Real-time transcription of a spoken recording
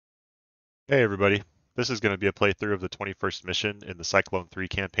Hey everybody, this is going to be a playthrough of the 21st mission in the Cyclone 3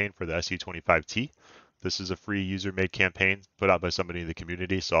 campaign for the Su-25T. This is a free user-made campaign put out by somebody in the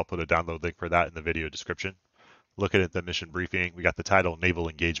community, so I'll put a download link for that in the video description. Looking at the mission briefing, we got the title Naval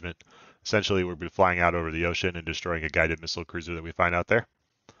Engagement. Essentially, we'll be flying out over the ocean and destroying a guided missile cruiser that we find out there.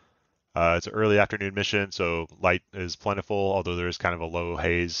 It's an early afternoon mission, so light is plentiful, although there is kind of a low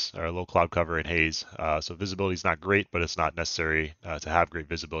haze or low cloud cover and haze. So visibility is not great, but it's not necessary to have great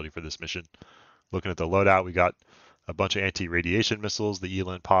visibility for this mission. Looking at the loadout, we got a bunch of anti-radiation missiles, the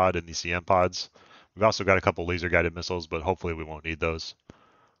ELINT pod and the CM pods. We've also got a couple laser-guided missiles, but hopefully we won't need those.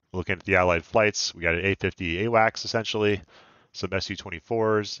 Looking at the Allied flights, we got an A-50 AWACS essentially, some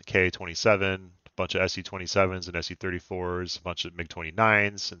Su-24s, Ka-27, a bunch of Su-27s and Su-34s, a bunch of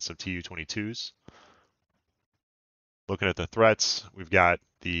MiG-29s, and some Tu-22s. Looking at the threats, we've got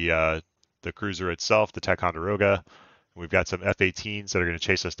the cruiser itself, the Ticonderoga. We've got some F-18s that are going to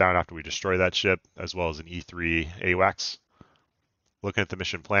chase us down after we destroy that ship, as well as an E-3 AWACS. Looking at the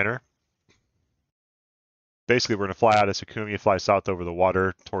mission planner, basically we're going to fly out of Sukhumi, fly south over the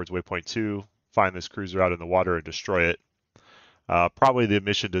water towards waypoint 2, find this cruiser out in the water and destroy it. Probably the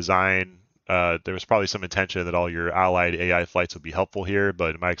mission design, there was probably some intention that all your allied AI flights would be helpful here,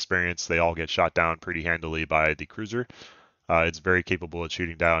 but in my experience, they all get shot down pretty handily by the cruiser. It's very capable of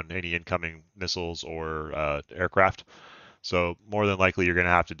shooting down any incoming missiles or aircraft. So more than likely, you're going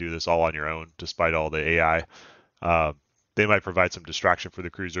to have to do this all on your own, despite all the AI. They might provide some distraction for the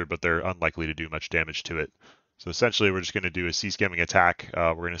cruiser, but they're unlikely to do much damage to it. So essentially, we're just going to do a sea-skimming attack.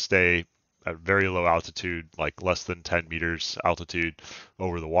 We're going to stay at very low altitude, like less than 10 meters altitude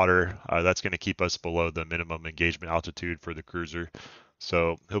over the water. That's going to keep us below the minimum engagement altitude for the cruiser.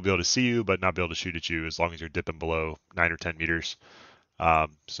 So he'll be able to see you, but not be able to shoot at you as long as you're dipping below 9 or 10 meters.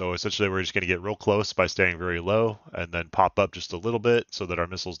 So essentially, we're just going to get real close by staying very low and then pop up just a little bit so that our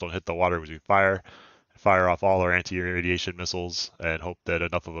missiles don't hit the water as we fire. Fire off all our anti-radiation missiles and hope that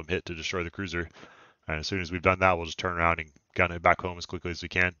enough of them hit to destroy the cruiser. And as soon as we've done that, we'll just turn around and gun it back home as quickly as we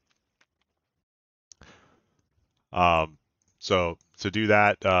can. So to do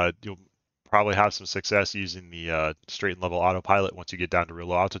that, you'll probably have some success using the straight and level autopilot once you get down to real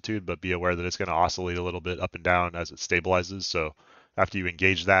low altitude, but be aware that it's going to oscillate a little bit up and down as it stabilizes. So after you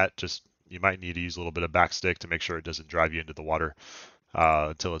engage that, you might need to use a little bit of backstick to make sure it doesn't drive you into the water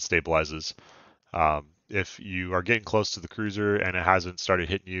until it stabilizes. If you are getting close to the cruiser and it hasn't started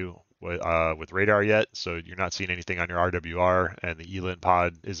hitting you with radar yet, so you're not seeing anything on your RWR and the ELINT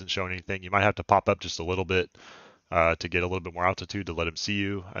pod isn't showing anything, you might have to pop up just a little bit to get a little bit more altitude to let him see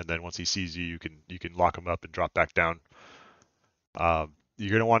you, and then once he sees you, you can lock him up and drop back down. You're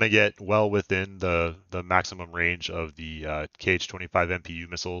going to want to get well within the maximum range of the KH-25 MPU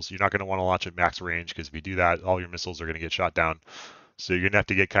missiles. You're not going to want to launch at max range because if you do that, all your missiles are going to get shot down. So you're going to have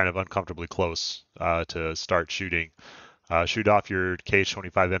to get kind of uncomfortably close to start shooting. Shoot off your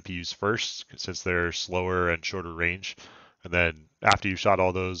KH-25 MPUs first since they're slower and shorter range. And then after you've shot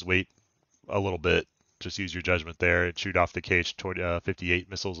all those, wait a little bit. Just use your judgment there and shoot off the KH-58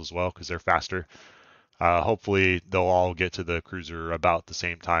 missiles as well because they're faster. Hopefully they'll all get to the cruiser about the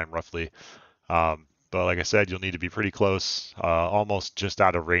same time roughly. But like I said, you'll need to be pretty close, almost just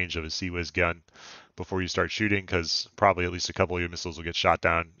out of range of a CIWS gun before you start shooting because probably at least a couple of your missiles will get shot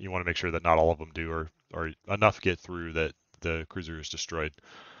down. You want to make sure that not all of them do or enough get through that the cruiser is destroyed.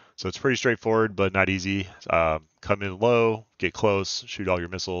 So it's pretty straightforward, but not easy. Come in low, get close, shoot all your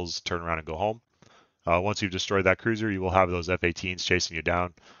missiles, turn around and go home. Once you've destroyed that cruiser, you will have those F-18s chasing you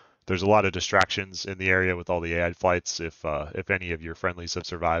down. There's a lot of distractions in the area with all the AI flights if any of your friendlies have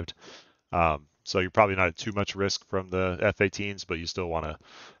survived. So you're probably not at too much risk from the F-18s, but you still want to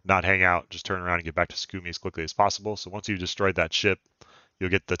not hang out, just turn around and get back to Sukhumi as quickly as possible. So once you've destroyed that ship, you'll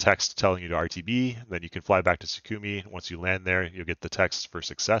get the text telling you to RTB, then you can fly back to Sukhumi. Once you land there, you'll get the text for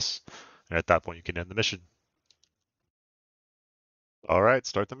success, and at that point you can end the mission. All right,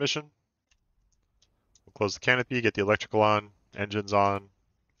 start the mission. We'll close the canopy, get the electrical on, engines on,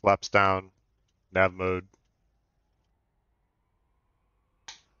 flaps down, nav mode.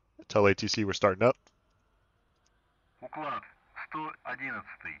 Tell ATC we're starting up. Уклад 111.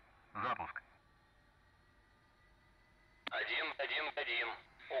 Запуск. 1-1-1.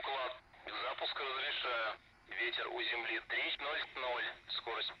 Уклад. Запуск разрешаю. Ветер у земли 3-0-0.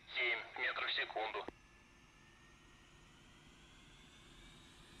 Скорость 7 метров в секунду.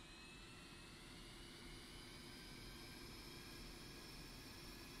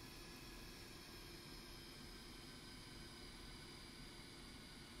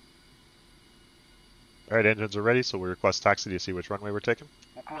 All right, engines are ready, so we request taxi to see which runway we're taking.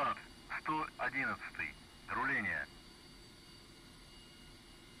 Уклад 111. Руление.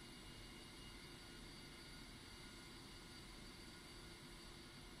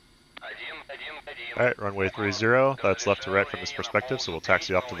 Alright, runway 30, that's left to right from this perspective, so we'll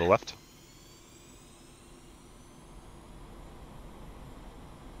taxi off to the left.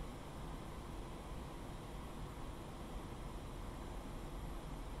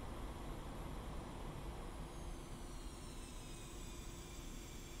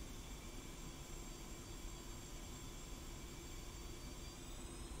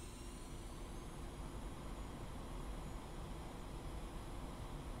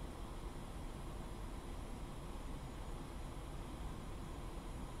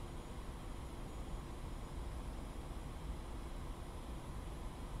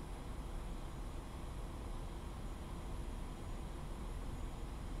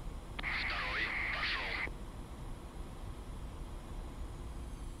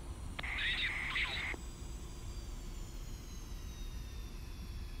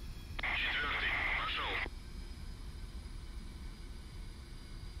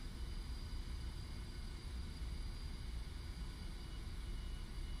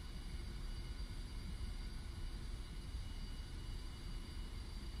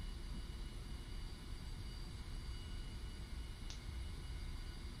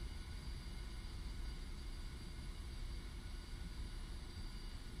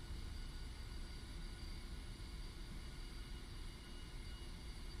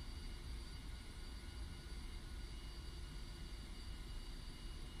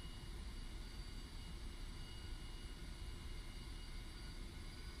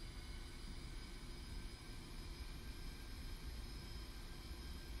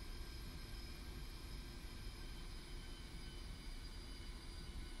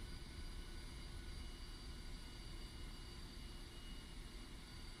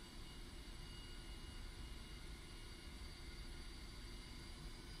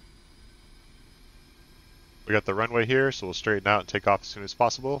 We got the runway here, so we'll straighten out and take off as soon as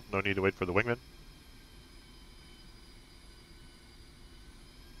possible. No need to wait for the wingman.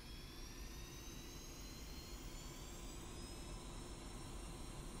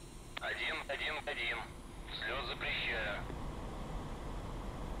 Взлет запрещаю.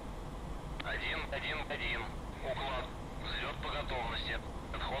 1-1-1. Уклад. Взлет по готовности.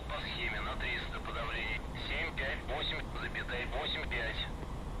 Отход по схеме на 300. Подавление 758,85.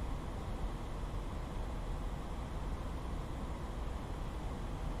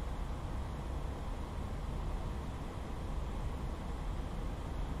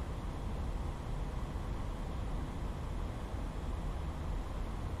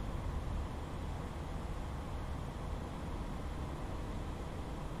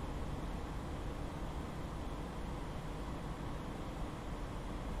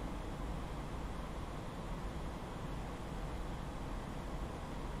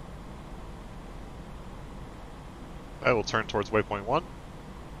 I will turn towards waypoint 1.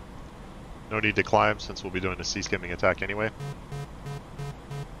 No need to climb since we'll be doing a sea-skimming attack anyway.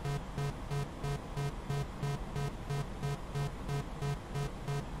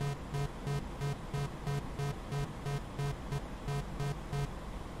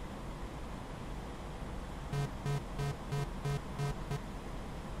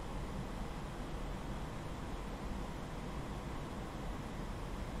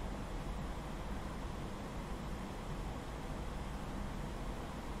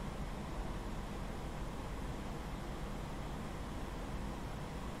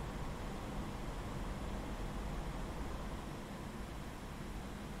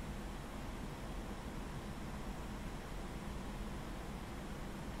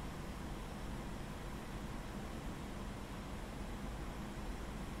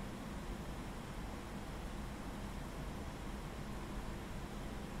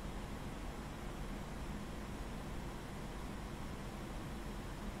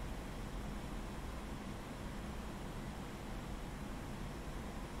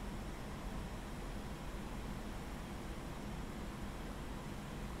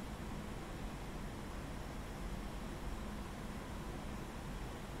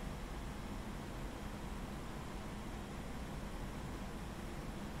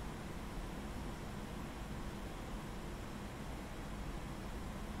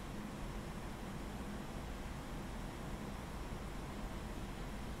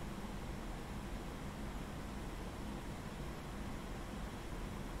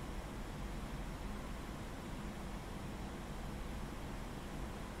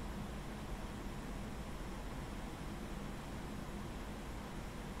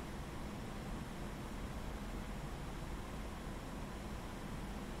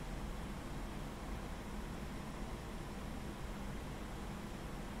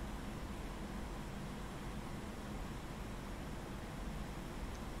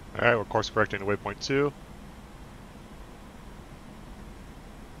 Alright, we're course correcting to waypoint 2.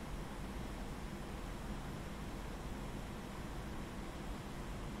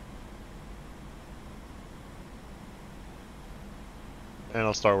 And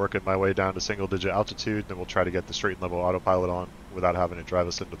I'll start working my way down to single digit altitude, then we'll try to get the straight and level autopilot on without having to drive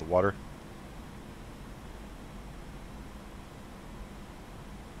us into the water.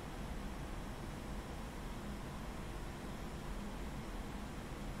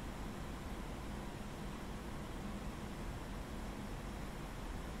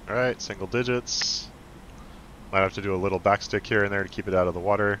 Alright, single digits. Might have to do a little backstick here and there to keep it out of the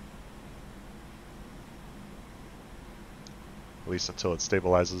water. At least until it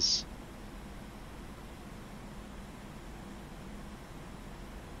stabilizes.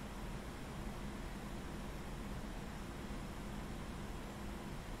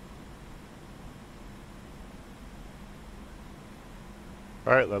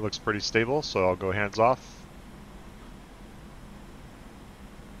 Alright, that looks pretty stable, so I'll go hands off.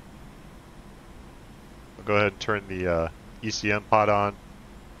 I'll go ahead and turn the ECM pod on.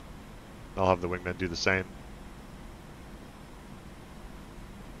 I'll have the wingman do the same.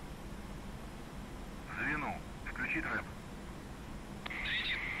 Звено, включи трэп.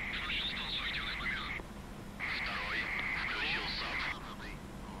 Третий включил станцию активных помех. Второй включил САП.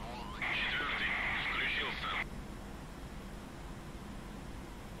 Четвертый включил САП.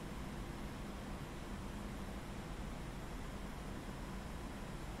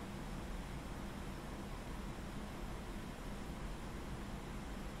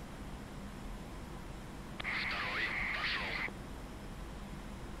 Второй пошел.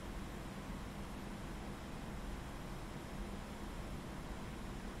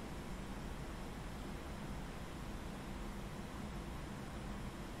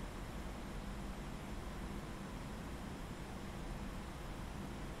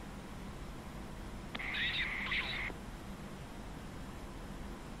 Третий пошел.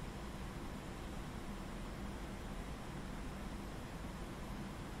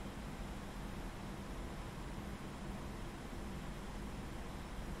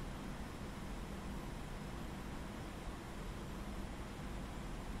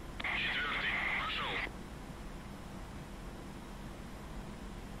 Четвертый пошел.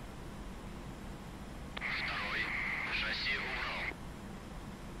 Второй шасси убрал.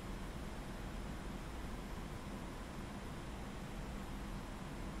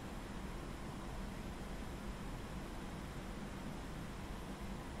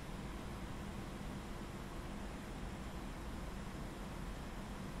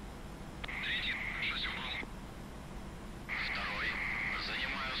 Третий шасси убрал. Второй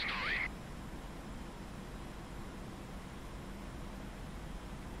занимаю строй.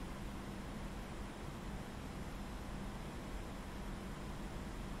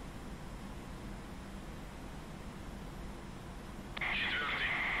 Четвертый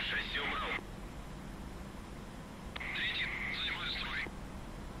шасси убрал. Третий занимаю строй.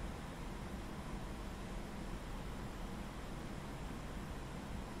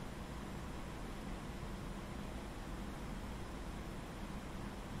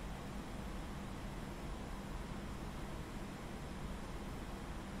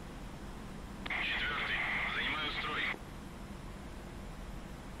 Четвертый занимаю строй.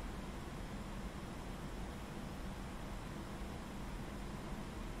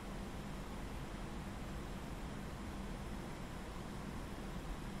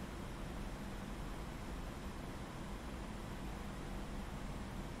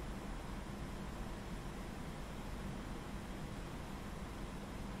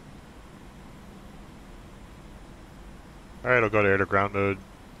 Alright, I'll go to air to ground mode.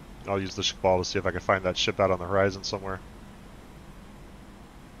 I'll use the ball to see if I can find that ship out on the horizon somewhere.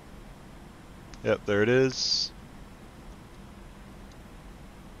 Yep, there it is.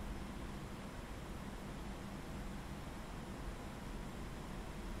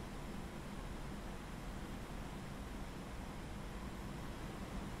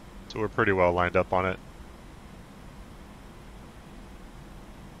 So we're pretty well lined up on it.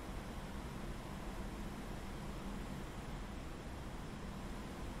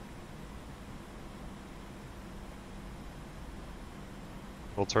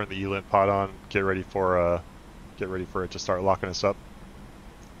 We'll turn the E-lint pod on, get ready for it to start locking us up.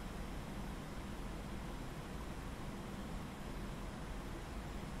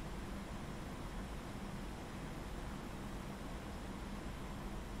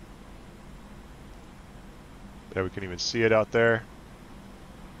 There, we can even see it out there.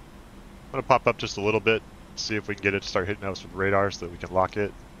 I'm gonna pop up just a little bit, see if we can get it to start hitting us with radar so that we can lock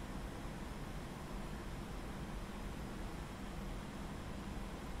it.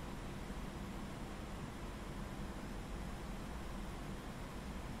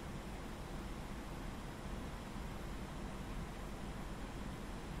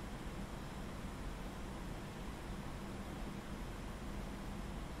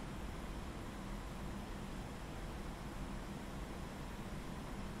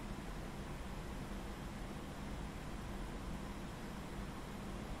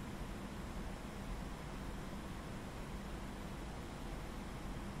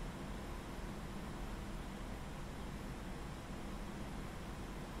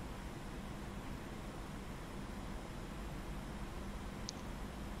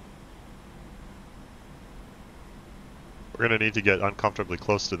 We're going to need to get uncomfortably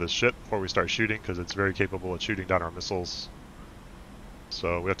close to this ship before we start shooting because it's very capable of shooting down our missiles.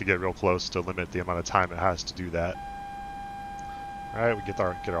 So we have to get real close to limit the amount of time it has to do that. Alright, we get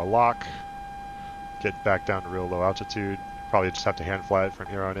our lock. Get back down to real low altitude. Probably just have to hand fly it from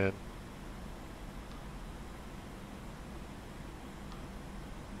here on in.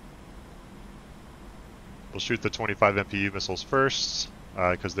 We'll shoot the 25 MPU missiles first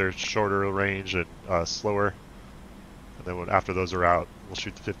because they're shorter range and slower. And then after those are out, we'll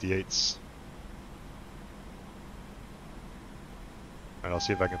shoot the 58s. And I'll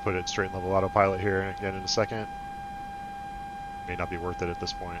see if I can put it straight in level autopilot here again in a second. May not be worth it at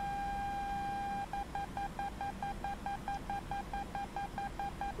this point.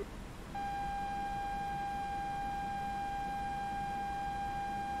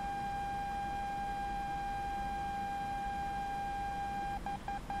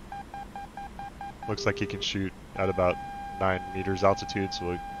 Looks like he can shoot at about 9 meters altitude, so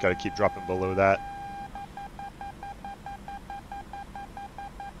we gotta keep dropping below that.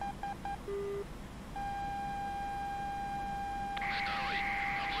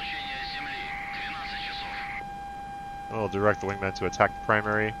 We'll direct the wingman to attack the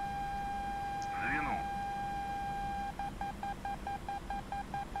primary.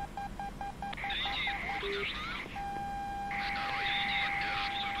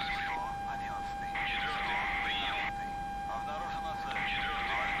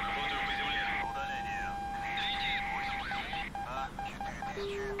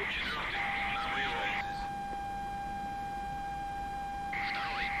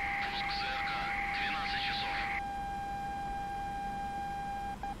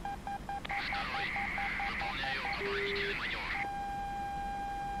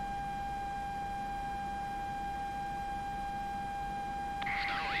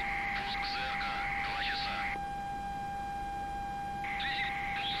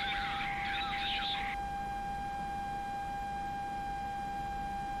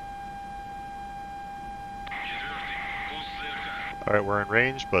 Alright, we're in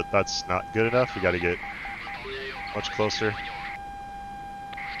range, but that's not good enough. We gotta get much closer.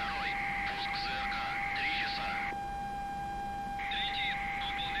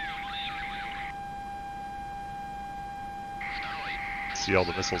 See all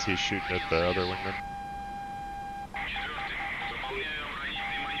the missiles he's shooting at the other wingman.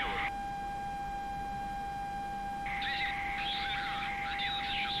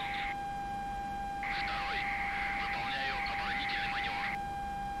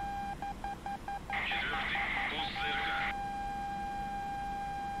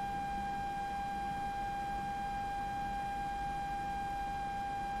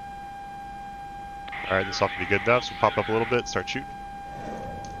 Alright, this ought to be good enough, so pop up a little bit, start shooting.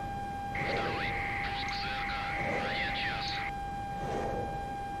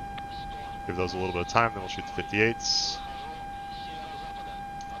 Give those a little bit of time, then we'll shoot the 58s.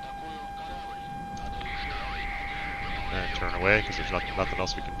 And turn away, because there's nothing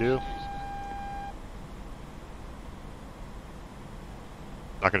else we can do.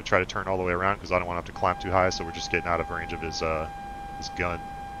 Not going to try to turn all the way around, because I don't want to have to climb too high, so we're just getting out of range of his gun.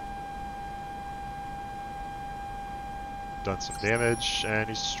 Done some damage, and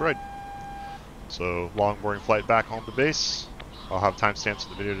he's destroyed. So, long boring flight back home to base. I'll have timestamps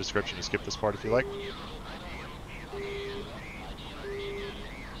in the video description to skip this part if you like.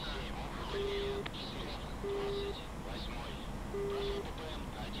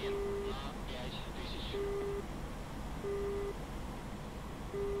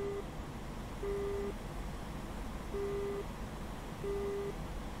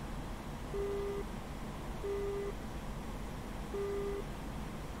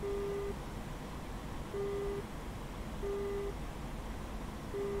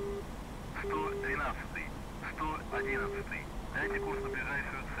 Дайте курс на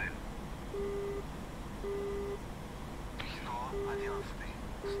ближайшую цель. 111,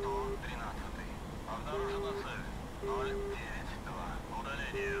 113. Обнаружена цель. 092.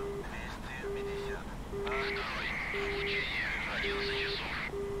 Удаление 250. Второй. Обучение 11 часов.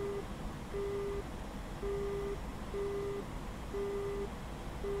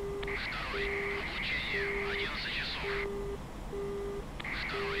 Второй. Обучение 11 часов.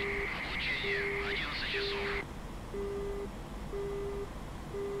 Второй. Обучение 11 часов.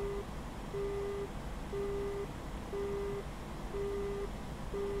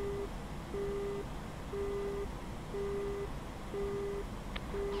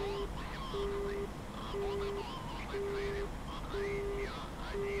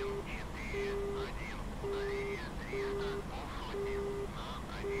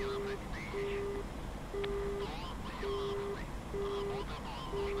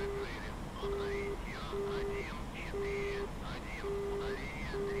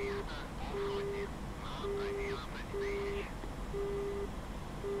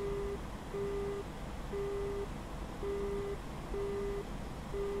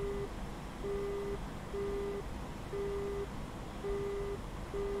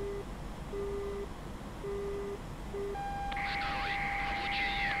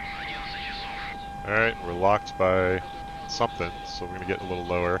 Alright, we're locked by something, so we're gonna get a little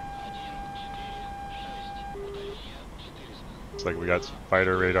lower. Looks like we got some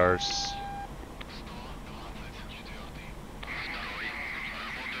fighter radars.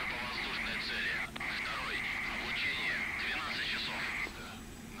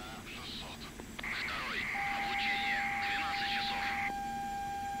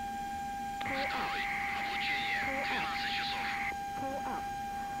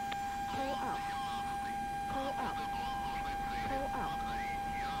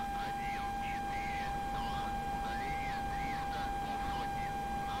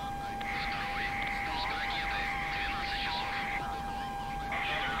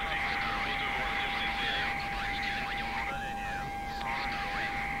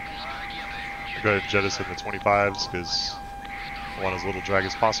 Go ahead and jettison the 25s because I want as little drag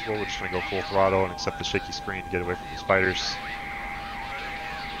as possible. We're just going to go full throttle and accept the shaky screen to get away from these fighters.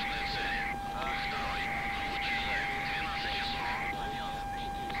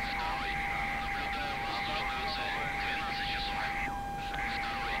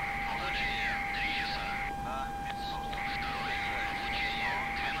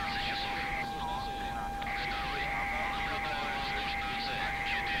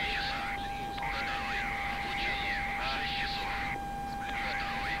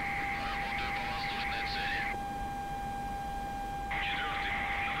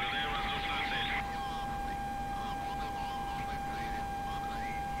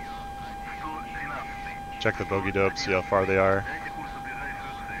 Check the bogey dope, see how far they are.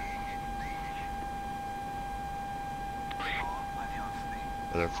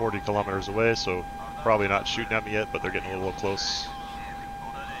 They're 40 kilometers away, so probably not shooting at me yet, but they're getting a little close.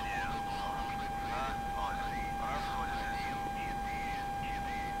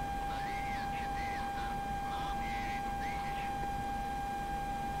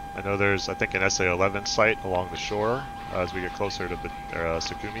 I know there's, I think, an SA-11 site along the shore as we get closer to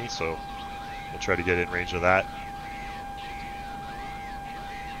Sukumi, so we'll try to get in range of that.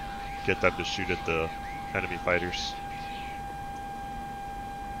 Get them to shoot at the enemy fighters.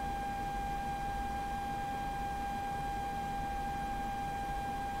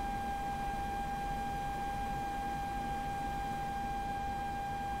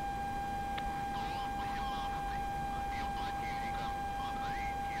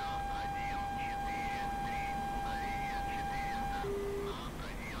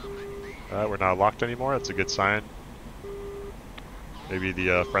 We're not locked anymore, that's a good sign. Maybe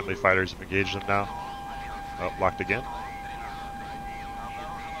the friendly fighters have engaged them now. Oh, locked again.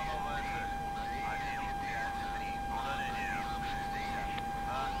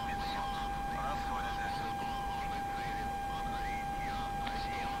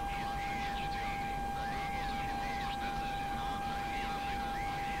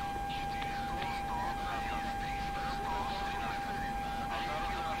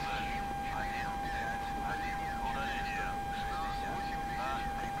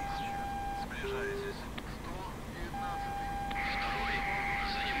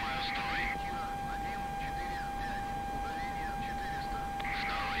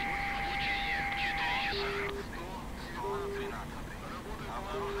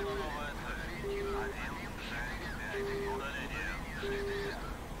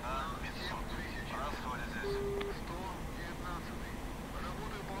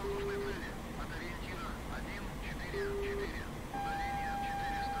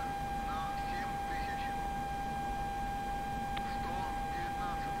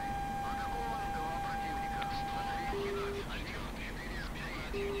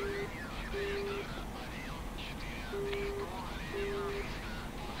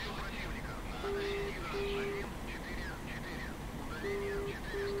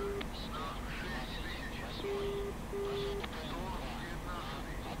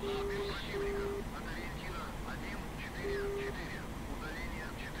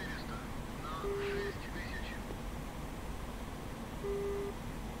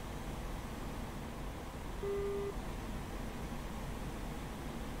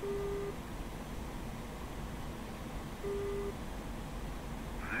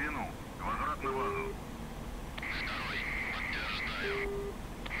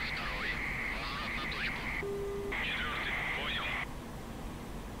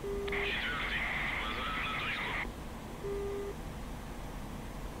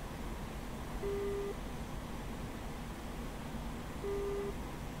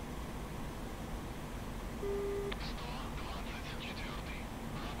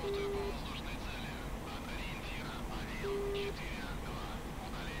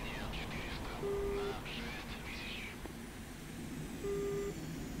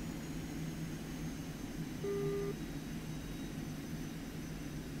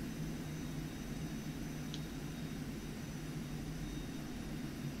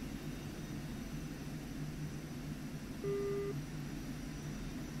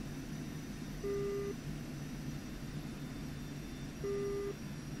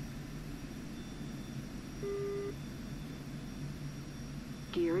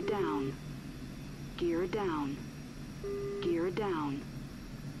 Gear down. Gear down. Gear down.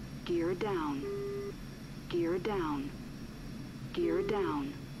 Gear down. Gear down. Gear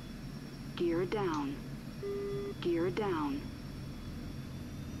down. Gear down. Gear down.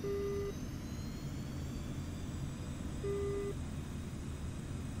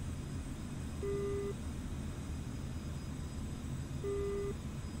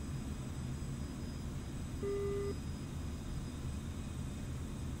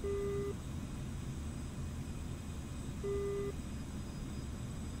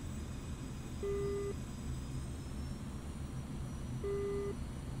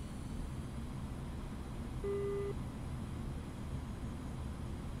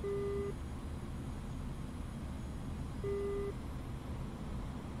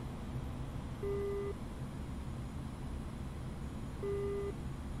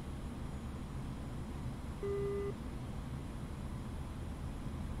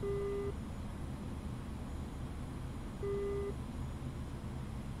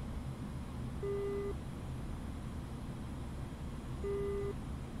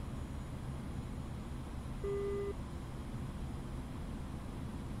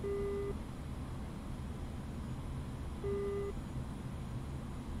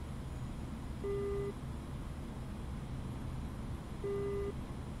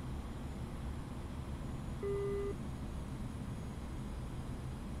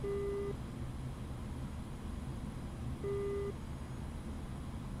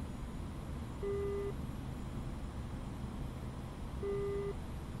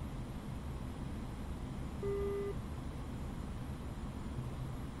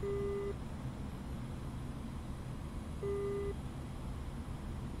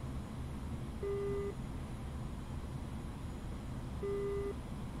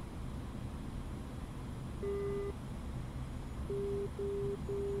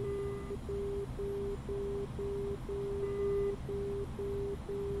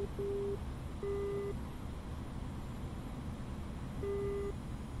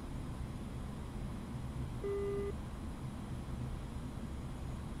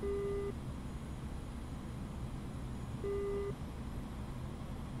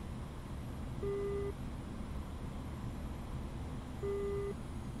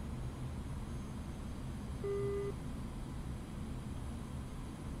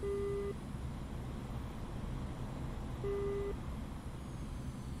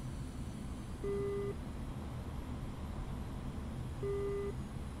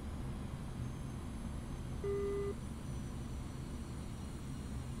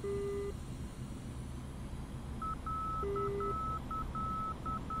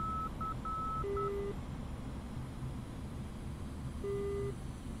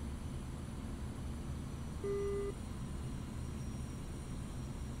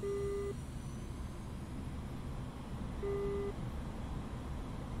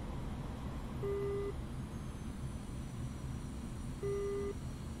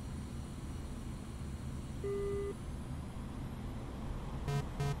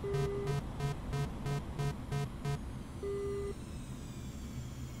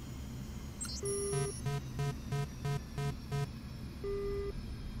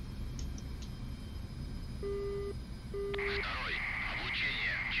 Второй.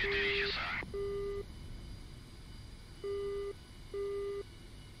 Облучение. 4 часа.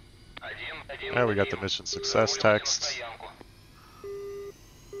 There we got the mission success text.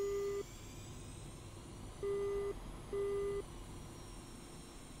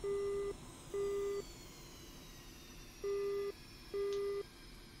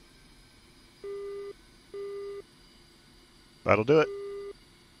 That'll do it.